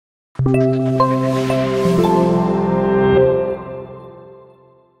In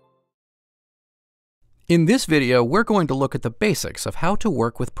this video, we're going to look at the basics of how to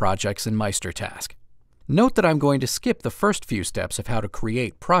work with projects in MeisterTask. Note that I'm going to skip the first few steps of how to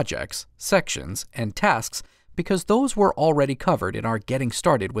create projects, sections, and tasks because those were already covered in our Getting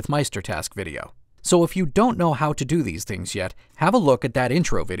Started with MeisterTask video. So if you don't know how to do these things yet, have a look at that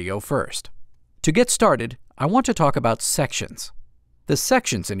intro video first. To get started, I want to talk about sections. The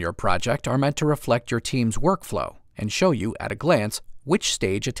sections in your project are meant to reflect your team's workflow and show you at a glance which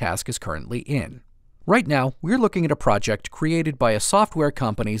stage a task is currently in. Right now, we're looking at a project created by a software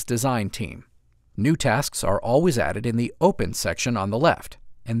company's design team. New tasks are always added in the Open section on the left,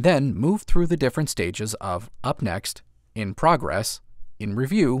 and then move through the different stages of Up Next, In Progress, In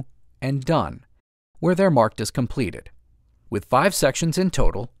Review, and Done, where they're marked as completed. With 5 sections in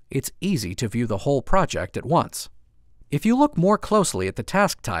total, it's easy to view the whole project at once. If you look more closely at the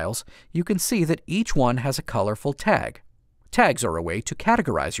task tiles, you can see that each one has a colorful tag. Tags are a way to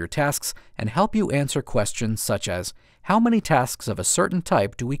categorize your tasks and help you answer questions such as, how many tasks of a certain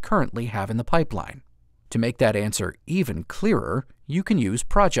type do we currently have in the pipeline? To make that answer even clearer, you can use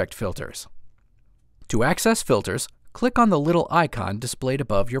project filters. To access filters, click on the little icon displayed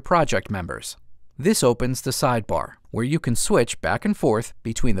above your project members. This opens the sidebar, where you can switch back and forth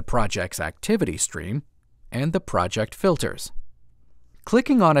between the project's activity stream and the project filters.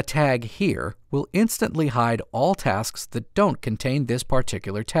 Clicking on a tag here will instantly hide all tasks that don't contain this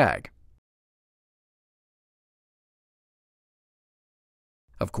particular tag.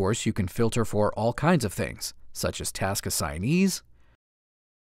 Of course, you can filter for all kinds of things, such as task assignees,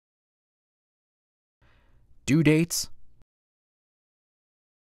 due dates,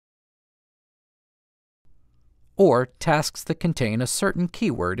 or tasks that contain a certain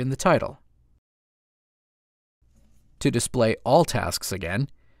keyword in the title. To display all tasks again,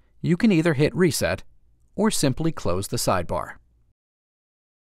 you can either hit Reset or simply close the sidebar.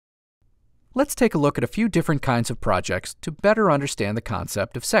 Let's take a look at a few different kinds of projects to better understand the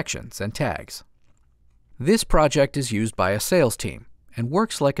concept of sections and tags. This project is used by a sales team and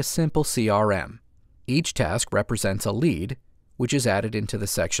works like a simple CRM. Each task represents a lead, which is added into the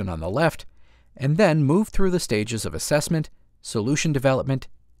section on the left, and then moved through the stages of assessment, solution development,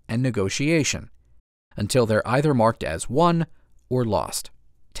 and negotiation, until they're either marked as won or lost.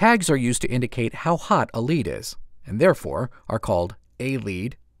 Tags are used to indicate how hot a lead is, and therefore are called A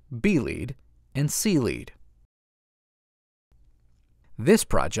lead, B lead, and C lead. This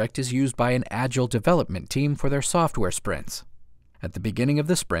project is used by an agile development team for their software sprints. At the beginning of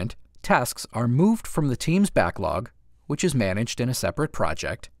the sprint, tasks are moved from the team's backlog, which is managed in a separate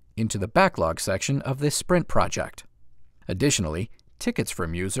project, into the backlog section of this sprint project. Additionally, tickets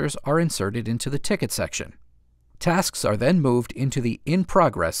from users are inserted into the ticket section. Tasks are then moved into the In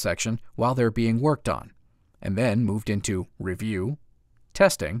Progress section while they're being worked on, and then moved into Review,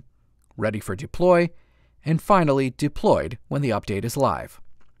 Testing, Ready for Deploy, and finally deployed when the update is live.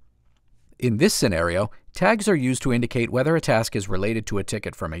 In this scenario, tags are used to indicate whether a task is related to a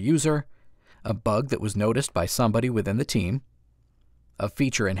ticket from a user, a bug that was noticed by somebody within the team, a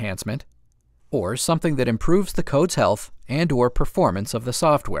feature enhancement, or something that improves the code's health and/or performance of the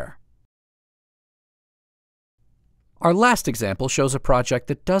software. Our last example shows a project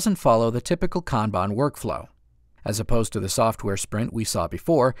that doesn't follow the typical Kanban workflow. As opposed to the software sprint we saw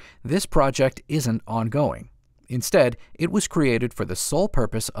before, this project isn't ongoing. Instead, it was created for the sole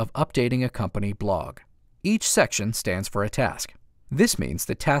purpose of updating a company blog. Each section stands for a task. This means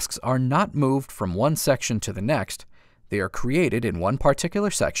that tasks are not moved from one section to the next. They are created in one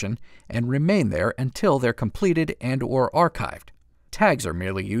particular section and remain there until they're completed and/or archived. Tags are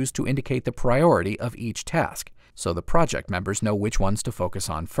merely used to indicate the priority of each task, so the project members know which ones to focus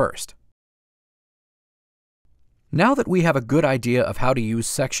on first. Now that we have a good idea of how to use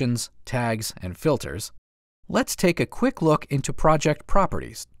sections, tags, and filters, let's take a quick look into project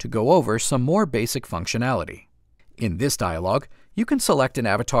properties to go over some more basic functionality. In this dialog, you can select an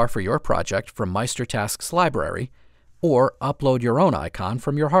avatar for your project from MeisterTask's library, or upload your own icon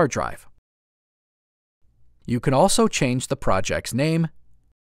from your hard drive. You can also change the project's name,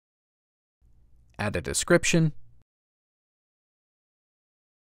 add a description,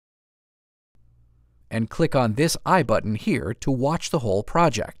 and click on this I button here to watch the whole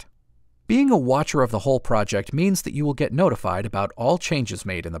project. Being a watcher of the whole project means that you will get notified about all changes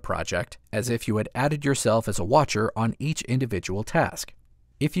made in the project, as if you had added yourself as a watcher on each individual task.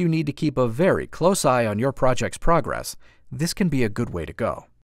 If you need to keep a very close eye on your project's progress, this can be a good way to go.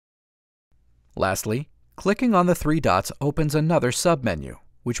 Lastly, clicking on the 3 dots opens another submenu,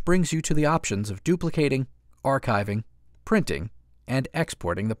 which brings you to the options of duplicating, archiving, printing, and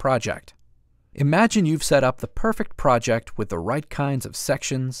exporting the project. Imagine you've set up the perfect project with the right kinds of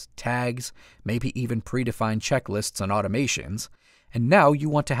sections, tags, maybe even predefined checklists and automations, and now you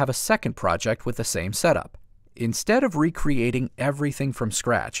want to have a second project with the same setup. Instead of recreating everything from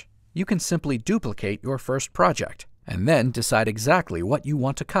scratch, you can simply duplicate your first project, and then decide exactly what you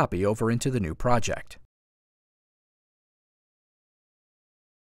want to copy over into the new project.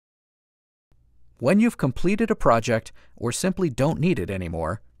 When you've completed a project or simply don't need it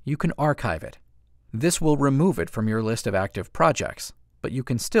anymore, you can archive it. This will remove it from your list of active projects, but you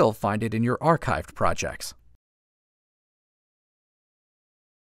can still find it in your archived projects.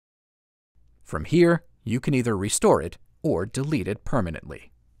 From here, you can either restore it or delete it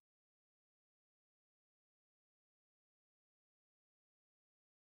permanently.